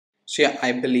So yeah,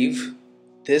 I believe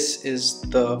this is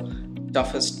the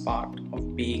toughest part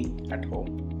of being at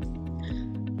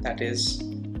home. That is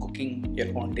cooking your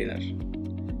own dinner.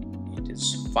 It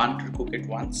is fun to cook it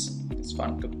once, it's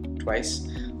fun to cook twice,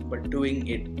 but doing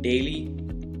it daily,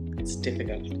 it's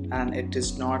difficult. And it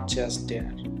is not just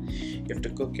dinner. You have to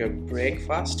cook your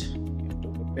breakfast, you have to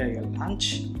prepare your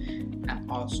lunch, and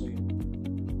also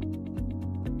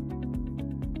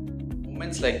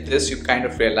moments like this you kind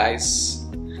of realize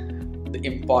the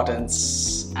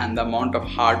importance and the amount of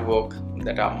hard work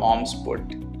that our moms put,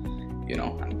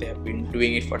 and they have been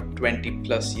doing it for 20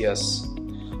 plus years,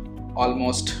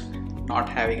 almost not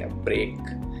having a break,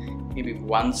 maybe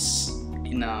once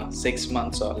in a 6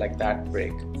 months or like that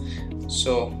break.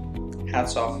 So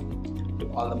hats off to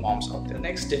all the moms out there. The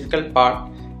next difficult part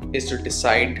is to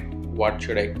decide what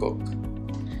should I cook,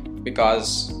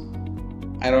 because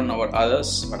I don't know about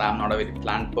others, but I'm not a very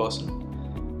planned person.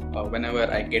 Whenever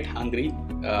I get hungry,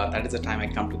 that is the time I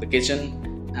come to the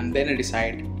kitchen, and then I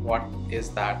decide what is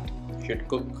that I should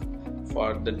cook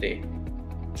for the day.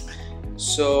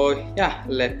 So yeah,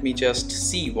 let me just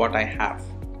see what I have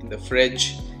in the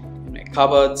fridge, in my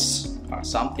cupboards, or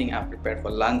something I've prepared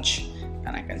for lunch, and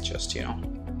I can just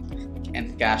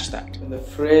encash that in the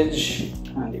fridge.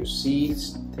 And you see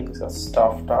things are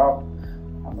stuffed up.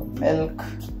 I have a milk.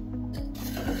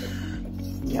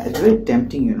 Yeah, it's very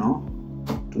tempting,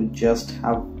 to just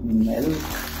have milk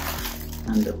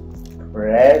and the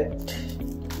bread.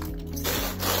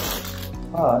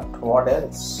 But what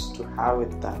else to have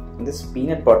with that? This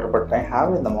peanut butter, but I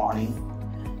have in the morning,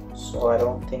 so I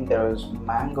don't think there is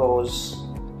mangoes.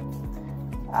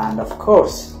 And of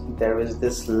course, there is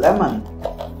this lemon.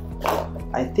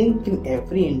 I think in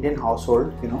every Indian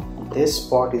household, this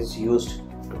pot is used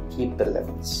to keep the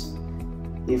lemons.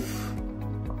 If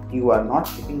you are not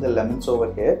keeping the lemons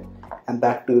over here, and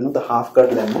back to the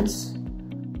half-cut lemons,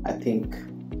 I think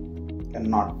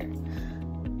cannot.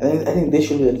 I think this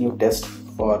should be a new test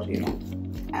for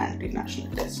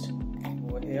anti-national test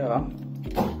over here.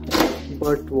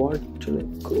 But what should I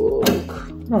cook?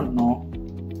 I don't know.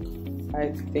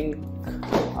 I think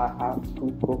I have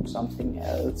to cook something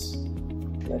else.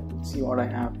 Let me see what I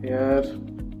have here.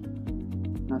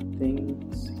 Nothing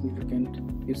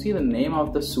significant. You see, the name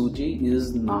of the suji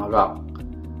is Naga.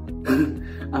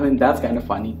 I mean, that's kind of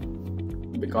funny,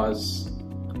 because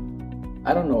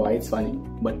I don't know why it's funny,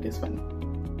 but it's funny.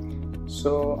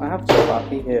 So I have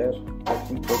chapati here.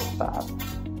 Let me cook that.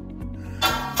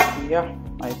 Yeah,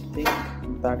 I think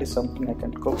that is something I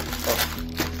can cook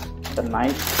for the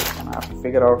night, and I have to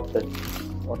figure out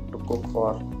what to cook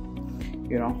for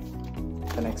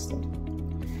the next thing.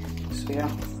 So yeah,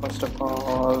 first of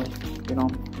all,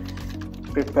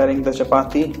 preparing the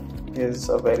chapati is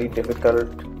a very difficult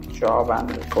job and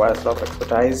requires a lot of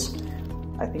expertise.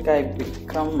 I think I've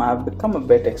become a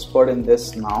bit expert in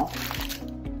this now.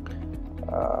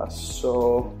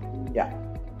 So yeah,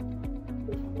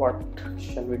 what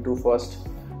shall we do first?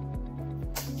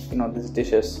 These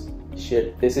dishes,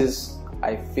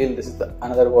 I feel this is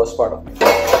another worst part of my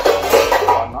job,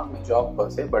 or not my job per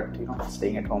se, but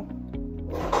staying at home.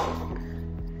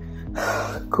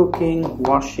 Cooking,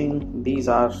 washing, these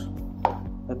are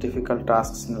the difficult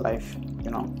tasks in life,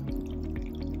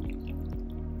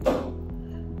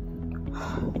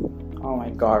 Oh my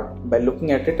god, by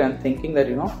looking at it and thinking that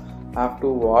I have to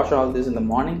wash all this in the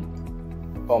morning,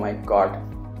 oh my god,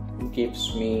 it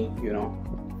gives me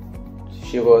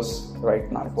shivers right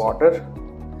now. Water,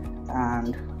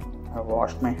 and I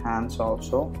washed my hands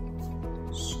also.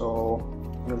 So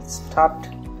we'll start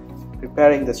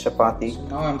preparing this chapati. So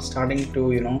now I'm starting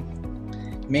to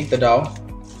make the dough.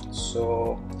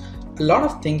 So a lot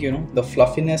of things, the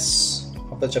fluffiness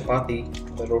of the chapati,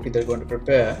 the roti they're going to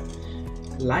prepare,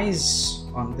 lies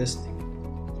on this thing.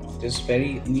 This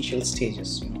very initial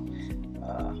stages.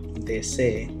 They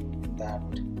say that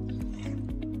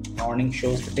morning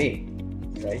shows the day,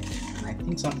 right? And I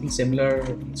think something similar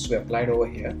needs to be applied over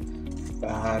here,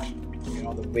 where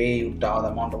the way you dough, the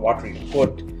amount of water you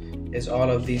put, is all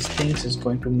of these things is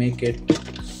going to make it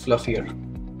fluffier.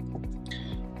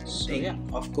 So yeah,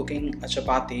 of cooking a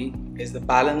chapati is the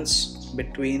balance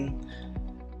between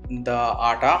the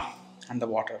atta and the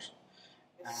water,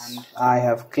 and I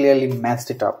have clearly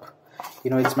messed it up.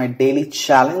 It's my daily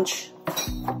challenge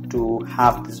to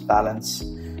have this balance.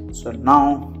 So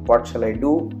now what shall I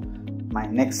do? My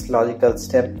next logical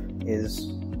step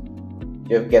is,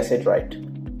 you've guessed it right,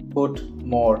 put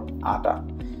more atta.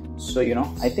 So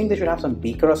I think they should have some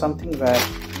beaker or something where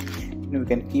we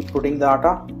can keep putting the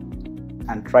atta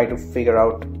and try to figure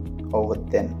out how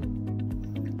thin.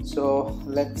 So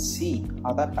let's see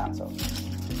how that pans out.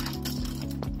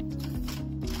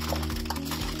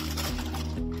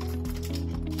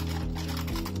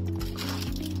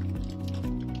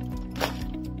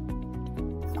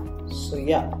 So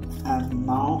yeah, and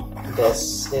now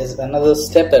this is another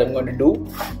step that I'm going to do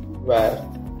where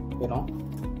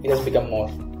it has become more.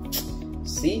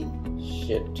 See,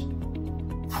 shit,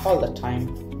 all the time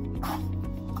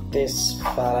this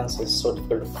balance is so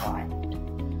difficult to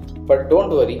find. But don't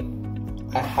worry,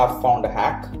 I have found a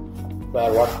hack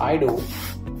where what I do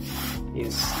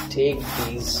is take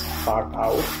these part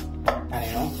out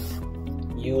and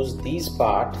use these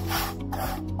part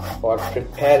for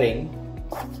preparing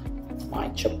my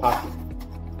chapati.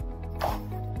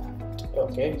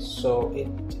 Okay, so it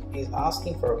is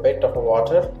asking for a bit of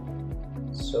water,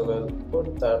 so we'll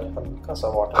put that halka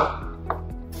sa water.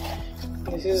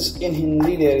 This is in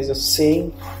Hindi, there is a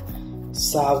saying,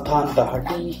 Savdhan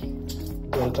Tahati,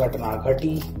 Durghatna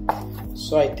Ghati.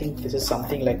 So I think this is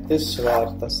something like this, where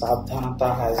the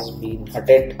Savdhanata has been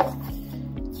hutted.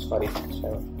 Sorry,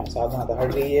 Savdhanata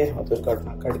हट गई है और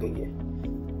दुर्घटना घट गई है.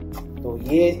 तो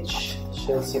ये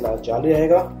सिलसिला जारी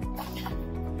रहेगा.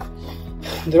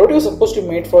 The roti was supposed to be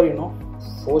made for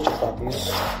 4 chapatis,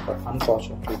 but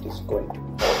unfortunately it is going to.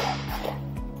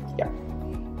 Yeah,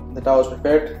 the dough was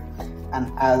prepared,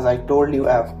 and as I told you,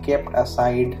 I have kept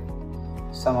aside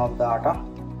some of the atta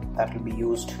that will be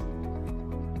used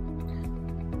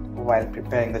while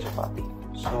preparing the chapati.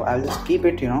 So I'll just keep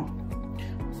it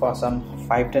for some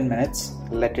 5-10 minutes,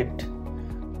 let it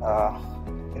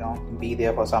be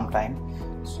there for some time.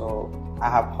 So I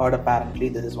have heard apparently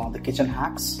this is one of the kitchen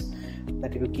hacks,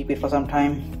 that if you keep it for some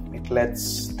time, it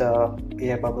lets the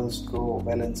air bubbles go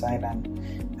well inside, and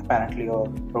apparently your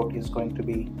roti is going to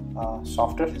be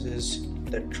softer. This is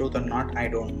the truth or not, I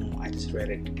don't know. I just read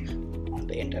it on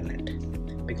the internet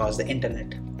because the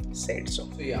internet said so.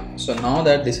 So yeah, so now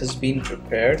that this has been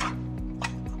prepared,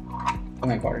 oh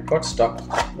my god, it got stuck,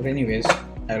 but anyways,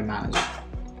 I will manage.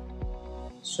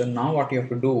 So now what you have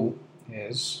to do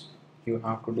is you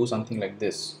have to do something like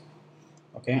this.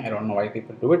 Okay, I don't know why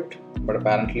people do it, but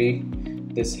apparently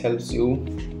this helps you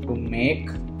to make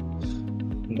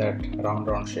that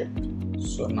round shape.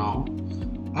 So now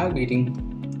I'll be eating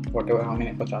how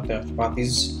many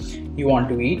chapatis you want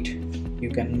to eat. You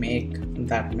can make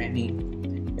that many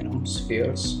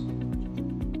spheres.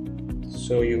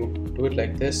 So you do it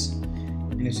like this,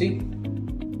 and you see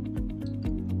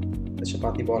the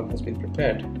chapati ball has been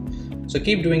prepared. So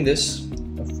keep doing this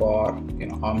for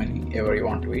how many ever you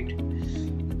want to eat,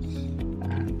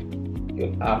 and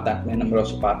you'll have that many number of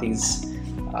chapatis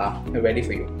ready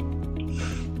for you.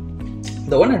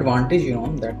 The one advantage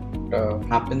that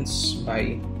happens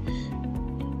by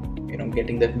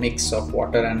getting that mix of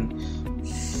water and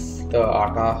the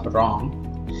atta wrong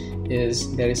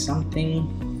is there is something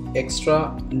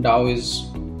extra dough is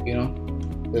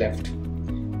left,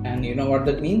 and you know what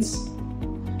that means?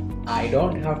 I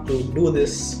don't have to do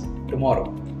this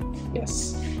tomorrow.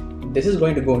 Yes, this is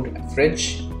going to go into my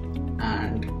fridge,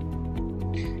 and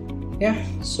yeah,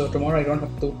 so tomorrow I don't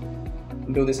have to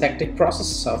do this hectic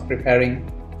process of preparing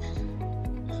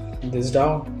this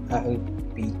dough. I will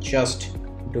be just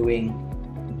doing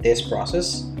this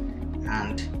process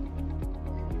and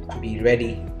be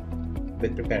ready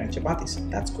with preparing chapatis.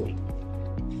 That's cool.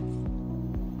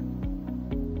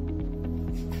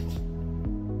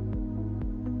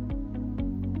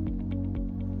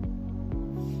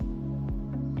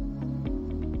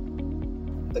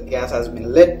 The gas has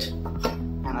been lit,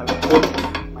 and I will put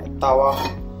my tawa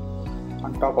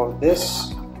on top of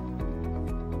this.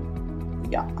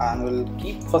 Yeah, and we'll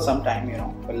keep for some time,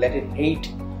 we'll let it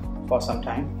heat for some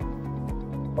time.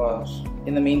 Because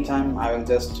in the meantime, I will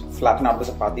just flatten out the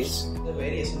chapatis. The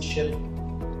very essential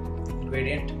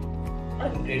ingredient,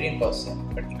 not ingredient per se,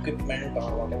 but equipment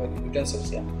or whatever,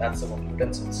 utensils. Yeah, that's the word,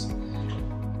 utensils.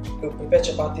 To prepare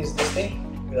chapatis this way,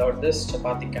 without this,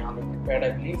 chapati cannot be prepared,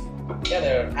 I believe. Yeah,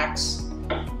 there are hacks,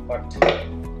 but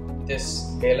this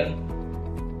balen,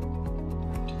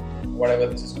 whatever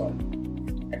this is called,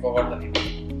 I forgot the name.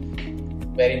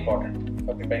 Very important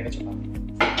for preparing the chapati.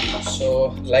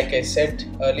 So, like I said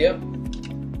earlier,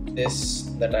 this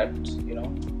that I've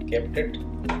kept it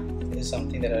is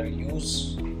something that I'll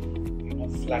use,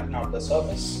 flatten out the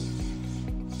surface.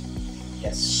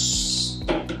 Yes,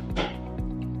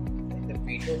 the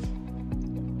beater.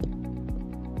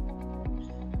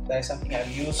 That is something I'll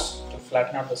use to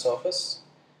flatten out the surface,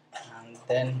 and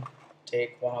then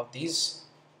take one of these.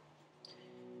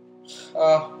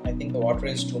 I think the water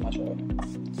is too much oil,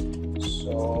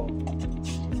 so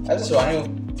I'll just run you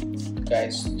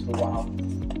guys through one of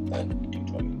the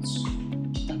tutorials.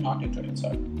 Not tutorials,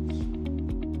 sorry.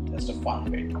 Just a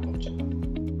fun way to cook chapati.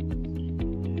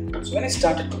 So when I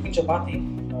started cooking chapati,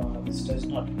 this does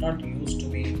not used to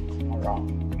be round.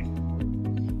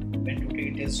 When today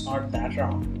it is not that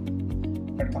round,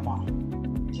 but come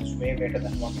on, it is way better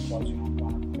than what it was,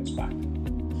 1 years back.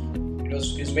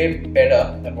 It's way better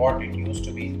than what it used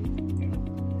to be,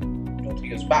 2-3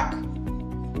 years back.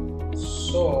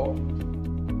 So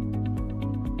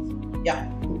yeah,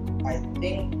 I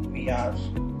think we are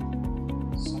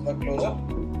somewhere closer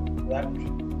to that.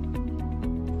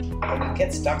 But it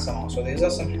gets stuck somehow. So these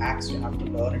are some hacks you have to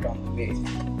learn it on the way.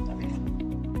 I mean,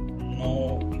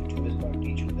 no YouTube is going to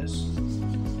teach you this.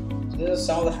 So these are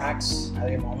some of the hacks that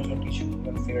your mom is going to teach you. You're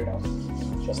going to figure it out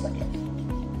just like that.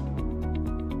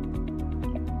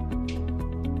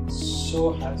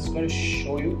 So I'm just going to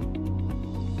show you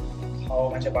how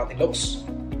my chapati looks.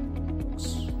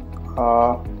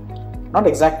 Not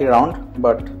exactly round,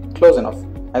 but close enough.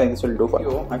 I think this will do for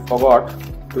you. I forgot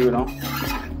to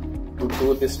to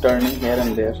do this turning here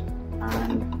and there,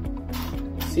 and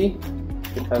see,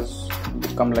 it has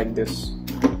become like this.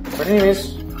 But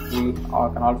anyways, we can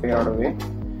all figure out a way.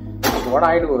 So what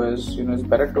I do is, it's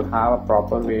better to have a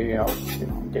proper way of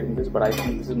getting this, but I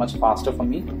think this is much faster for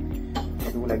me.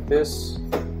 I do like this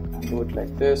and do it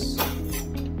like this.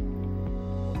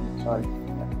 Sorry,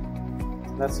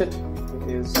 that's it.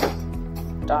 It is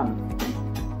done.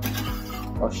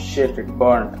 Oh shit, it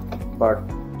burned. But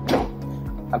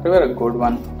I'll prepare a good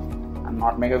one and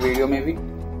not make a video, maybe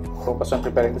focus on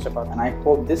preparing the chapati, and I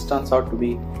hope this turns out to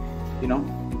be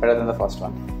better than the first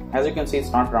one. As you can see,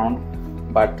 it's not round,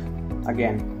 but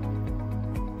again,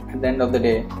 at the end of the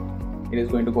day, it is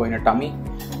going to go in a tummy.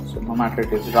 So no matter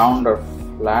it is round or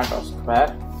flat or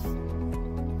square,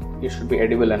 it should be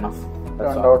edible enough.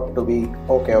 Turned out to be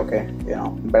okay,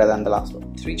 better than the last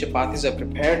one. 3 chapatis are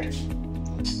prepared,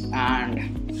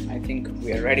 and I think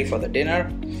we are ready for the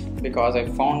dinner, because I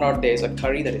found out there is a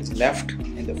curry that is left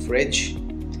in the fridge.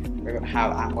 I'm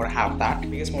gonna have that.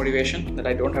 Biggest motivation that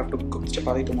I don't have to cook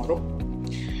chapati tomorrow.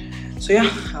 So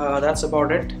yeah, that's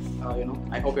about it.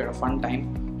 I hope you had a fun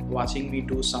time watching me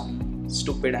do some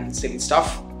stupid and silly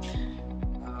stuff.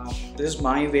 This is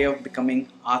my way of becoming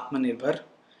Atmanirbhar,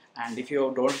 and if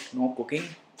you don't know cooking,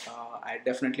 I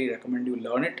definitely recommend you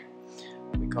learn it,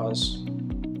 because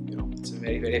it's a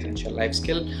very, very essential life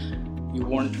skill. You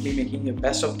won't be making the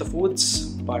best of the foods,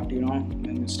 but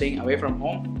when you're staying away from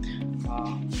home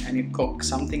and you cook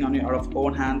something out of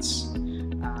own hands,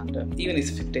 and even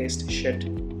if it tastes shit,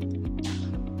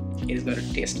 it is going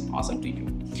to taste awesome to you.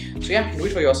 So yeah, do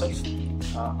it for yourself.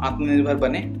 आत्मनिर्भर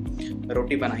बने,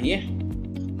 रोटी बनाइए,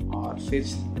 और फिर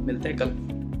मिलते हैं कल.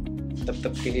 तब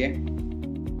तक के लिए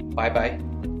bye bye.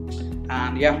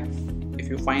 And yeah, if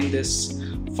you find this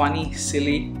funny,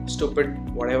 silly, stupid,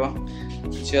 whatever,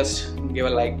 just give a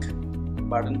like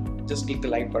button. Just click the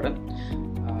like button.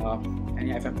 And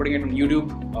yeah, if I'm putting it on YouTube,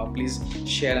 please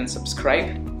share and subscribe.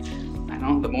 I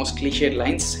know, the most cliched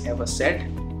lines ever said.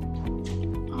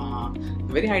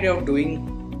 The very idea of doing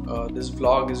this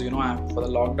vlog is, for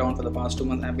the lockdown, for the past 2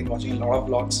 months, I've been watching a lot of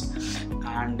vlogs,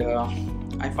 and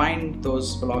I find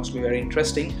those vlogs to be very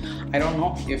interesting. I don't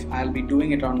know if I'll be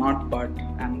doing it or not,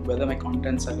 and whether my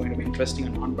contents are going to be interesting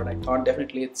or not, but I thought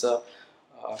definitely it's a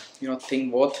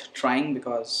thing worth trying,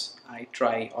 because I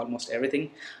try almost everything.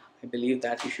 I believe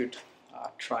that you should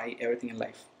try everything in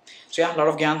life. So yeah, a lot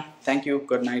of gyan. Thank you.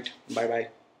 Good night. Bye bye.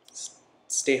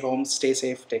 Stay home. Stay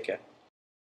safe. Take care.